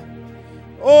courtroom.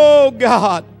 Oh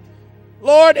God.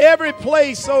 Lord, every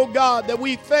place, oh God, that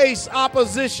we face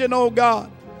opposition, oh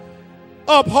God.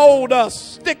 Uphold us,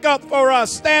 stick up for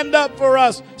us, stand up for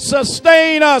us,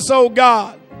 sustain us, oh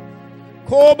God.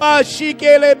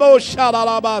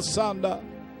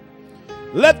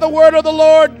 Let the word of the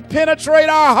Lord penetrate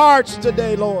our hearts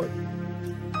today, Lord.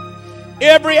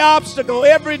 Every obstacle,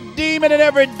 every demon and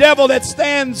every devil that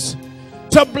stands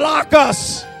to block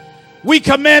us, we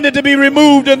command it to be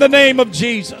removed in the name of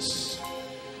Jesus.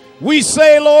 We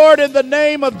say, Lord, in the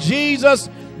name of Jesus,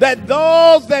 that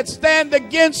those that stand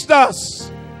against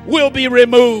us will be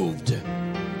removed.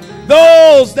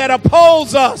 Those that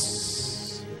oppose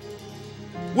us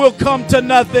will come to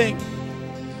nothing.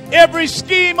 Every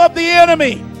scheme of the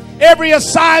enemy, every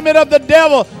assignment of the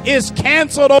devil is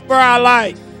canceled over our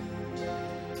life.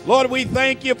 Lord, we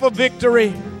thank you for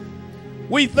victory.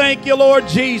 We thank you, Lord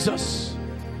Jesus,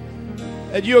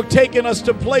 that you're taking us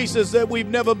to places that we've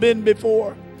never been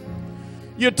before.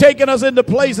 You're taking us into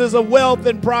places of wealth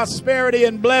and prosperity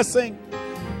and blessing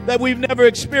that we've never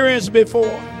experienced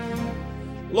before.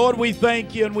 Lord, we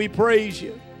thank you and we praise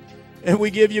you and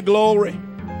we give you glory.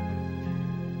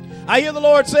 I hear the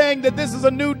Lord saying that this is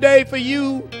a new day for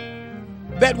you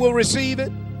that will receive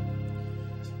it.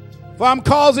 For I'm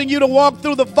causing you to walk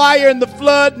through the fire and the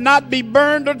flood, not be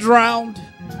burned or drowned.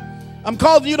 I'm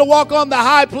causing you to walk on the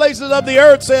high places of the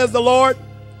earth, says the Lord.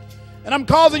 And I'm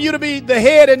causing you to be the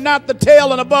head and not the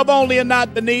tail, and above only and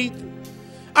not beneath.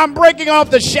 I'm breaking off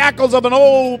the shackles of an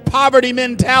old poverty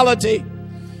mentality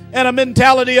and a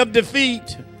mentality of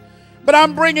defeat. But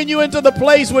I'm bringing you into the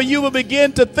place where you will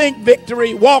begin to think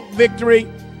victory, walk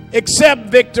victory, accept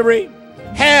victory,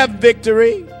 have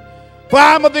victory. For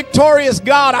I'm a victorious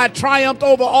God. I triumphed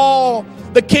over all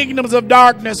the kingdoms of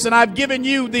darkness, and I've given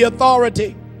you the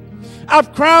authority.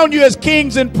 I've crowned you as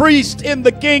kings and priests in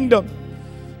the kingdom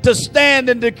to stand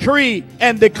and decree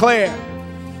and declare.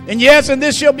 And yes, and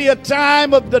this shall be a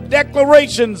time of the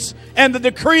declarations and the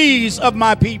decrees of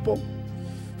my people.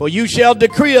 For you shall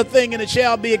decree a thing and it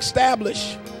shall be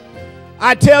established.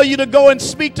 I tell you to go and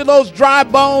speak to those dry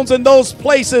bones and those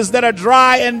places that are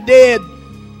dry and dead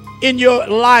in your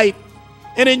life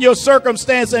and in your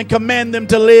circumstance, and command them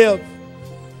to live.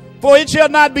 For it shall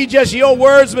not be just your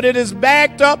words, but it is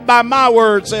backed up by my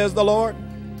word, says the Lord.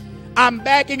 I'm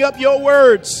backing up your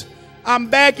words. I'm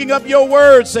backing up your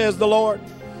word, says the Lord.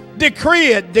 Decree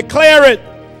it, declare it,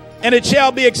 and it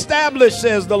shall be established,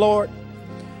 says the Lord.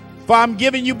 For I'm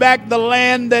giving you back the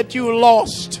land that you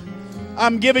lost.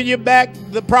 I'm giving you back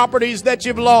the properties that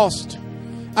you've lost.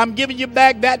 I'm giving you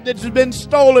back that that's been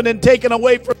stolen and taken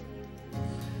away from you.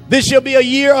 This shall be a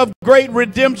year of great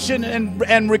redemption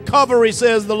and recovery,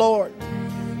 says the Lord.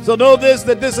 So know this,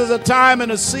 that this is a time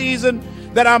and a season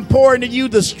that I'm pouring into you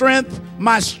the strength,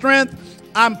 my strength.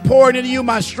 I'm pouring into you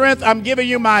my strength. I'm giving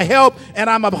you my help, and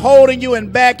I'm upholding you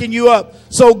and backing you up.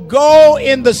 So go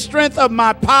in the strength of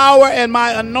my power and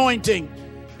my anointing,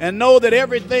 and know that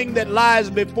everything that lies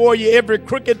before you, every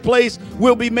crooked place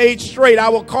will be made straight. I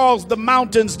will cause the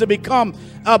mountains to become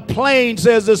a plain,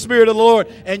 says the Spirit of the Lord,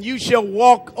 and you shall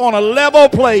walk on a level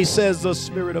place, says the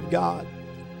Spirit of God.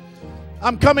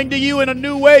 I'm coming to you in a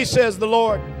new way, says the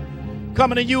Lord.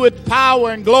 Coming to you with power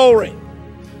and glory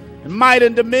and might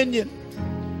and dominion.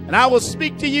 And I will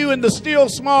speak to you in the still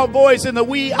small voice in the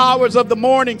wee hours of the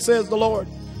morning, says the Lord,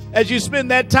 as you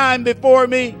spend that time before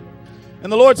me.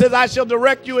 And the Lord says, I shall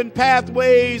direct you in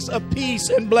pathways of peace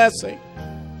and blessing.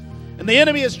 And the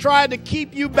enemy has tried to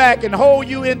keep you back and hold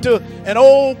you into an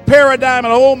old paradigm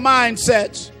and old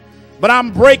mindsets. But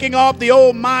I'm breaking off the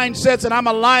old mindsets and I'm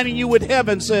aligning you with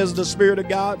heaven, says the Spirit of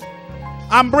God.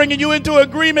 I'm bringing you into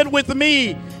agreement with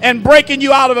me and breaking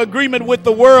you out of agreement with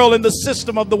the world and the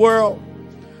system of the world.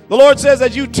 The Lord says,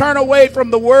 as you turn away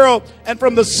from the world and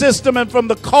from the system and from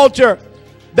the culture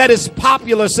that is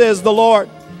popular, says the Lord,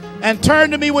 and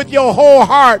turn to me with your whole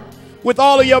heart, with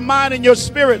all of your mind and your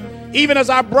spirit, even as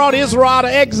I brought Israel out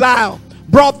of exile,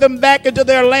 brought them back into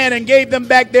their land and gave them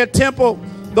back their temple.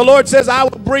 The Lord says, I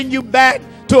will bring you back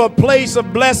to a place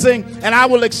of blessing, and I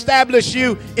will establish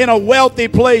you in a wealthy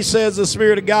place, says the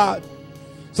Spirit of God.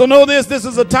 So know this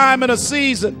is a time and a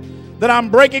season that I'm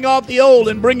breaking off the old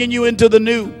and bringing you into the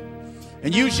new.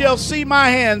 And you shall see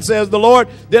my hand, says the Lord.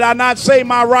 Did I not say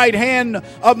my right hand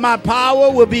of my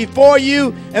power will be for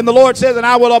you? And the Lord says, and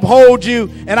I will uphold you,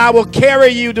 and I will carry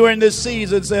you during this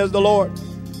season, says the Lord.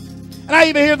 And I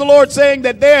even hear the Lord saying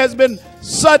that there has been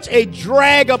such a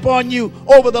drag upon you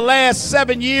over the last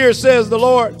 7 years, says the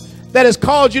Lord, that has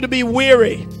caused you to be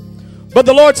weary. But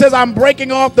the Lord says, I'm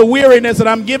breaking off the weariness and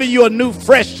I'm giving you a new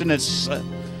freshness.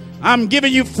 I'm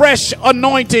giving you fresh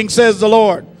anointing, says the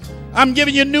Lord. I'm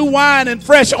giving you new wine and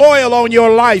fresh oil on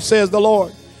your life, says the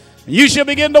Lord. And you shall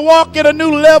begin to walk in a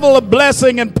new level of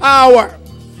blessing and power.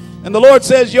 And the Lord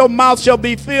says, your mouth shall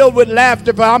be filled with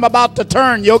laughter, for I'm about to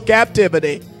turn your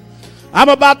captivity. I'm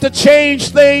about to change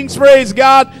things, praise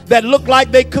God, that look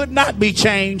like they could not be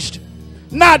changed.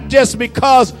 Not just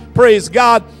because, praise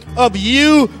God, of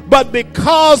you, but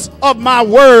because of my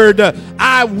word.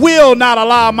 I will not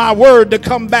allow my word to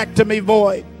come back to me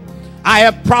void. I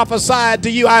have prophesied to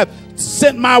you. I have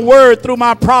sent my word through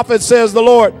my prophet, says the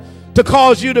Lord, to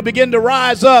cause you to begin to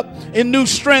rise up in new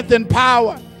strength and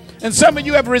power. And some of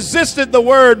you have resisted the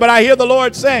word, but I hear the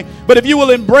Lord saying, but if you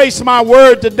will embrace my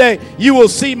word today, you will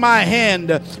see my hand,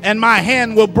 and my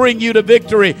hand will bring you to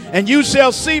victory, and you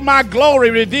shall see my glory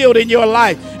revealed in your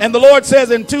life. And the Lord says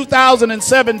in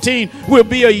 2017 will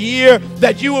be a year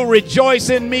that you will rejoice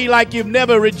in me like you've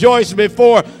never rejoiced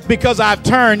before, because I've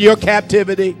turned your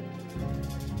captivity.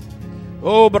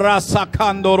 Oh,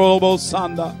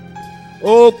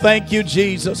 thank you,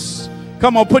 Jesus.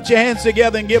 Come on, put your hands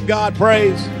together and give God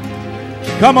praise.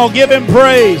 Come on, give him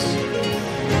praise.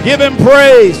 Give him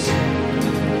praise.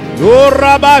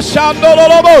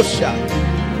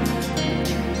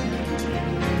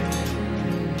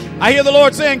 I hear the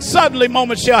Lord saying, suddenly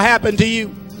moments shall happen to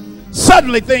you.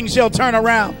 Suddenly things shall turn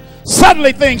around.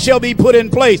 Suddenly things shall be put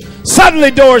in place. Suddenly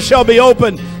doors shall be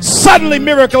opened. Suddenly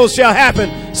miracles shall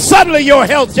happen. Suddenly your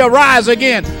health shall rise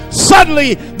again.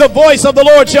 Suddenly the voice of the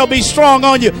Lord shall be strong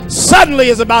on you. Suddenly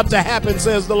is about to happen,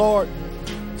 says the Lord.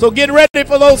 So get ready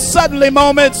for those suddenly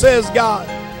moments, says God.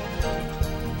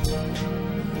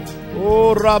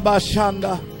 Oh,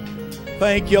 Rabashanda.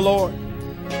 Thank you, Lord.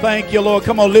 Thank you, Lord.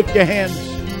 Come on, lift your hands.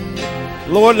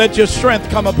 Lord, let your strength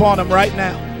come upon them right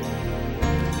now.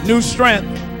 New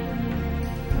strength.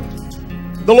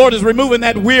 The Lord is removing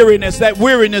that weariness. That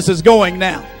weariness is going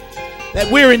now.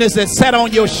 That weariness that sat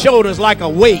on your shoulders like a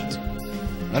weight.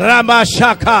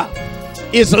 Ramashaka.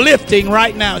 Is lifting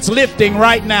right now. It's lifting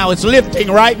right now. It's lifting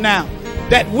right now.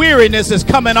 That weariness is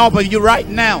coming off of you right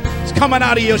now. It's coming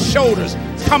out of your shoulders.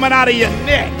 It's coming out of your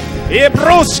neck. In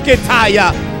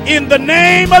the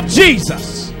name of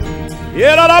Jesus.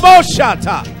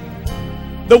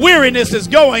 The weariness is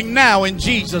going now in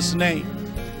Jesus' name.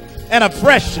 And a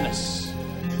freshness.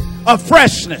 A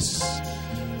freshness.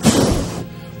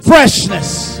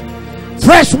 Freshness.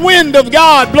 Fresh wind of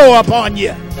God blow upon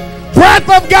you. Breath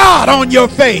of God on your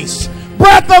face.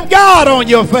 Breath of God on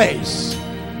your face.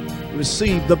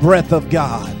 Receive the breath of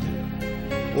God.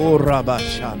 Oh,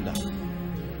 Rabashanda.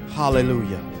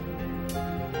 Hallelujah.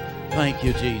 Thank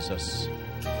you, Jesus.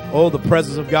 Oh, the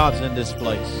presence of God's in this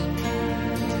place.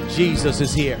 Jesus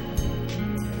is here.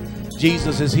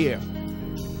 Jesus is here.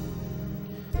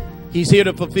 He's here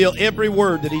to fulfill every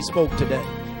word that he spoke today.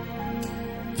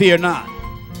 Fear not,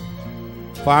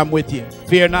 for I'm with you.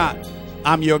 Fear not.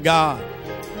 I'm your God.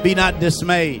 Be not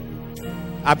dismayed.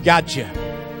 I've got you.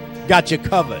 Got you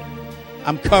covered.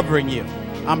 I'm covering you.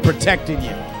 I'm protecting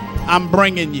you. I'm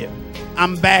bringing you.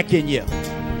 I'm backing you.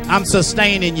 I'm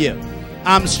sustaining you.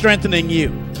 I'm strengthening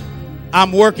you.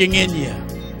 I'm working in you.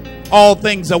 All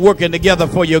things are working together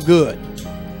for your good.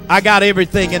 I got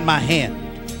everything in my hand.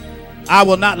 I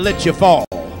will not let you fall.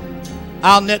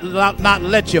 I'll not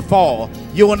let you fall.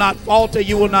 You will not falter.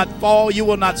 You will not fall. You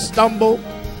will not stumble.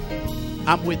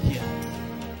 I'm with you,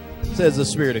 says the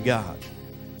Spirit of God.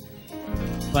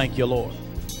 Thank you, Lord.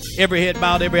 Every head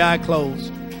bowed, every eye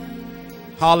closed.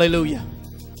 Hallelujah.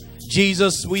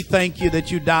 Jesus, we thank you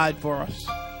that you died for us,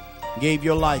 gave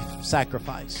your life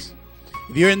sacrifice.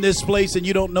 If you're in this place and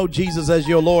you don't know Jesus as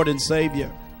your Lord and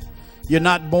Savior, you're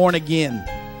not born again,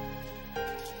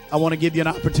 I want to give you an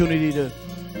opportunity to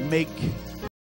make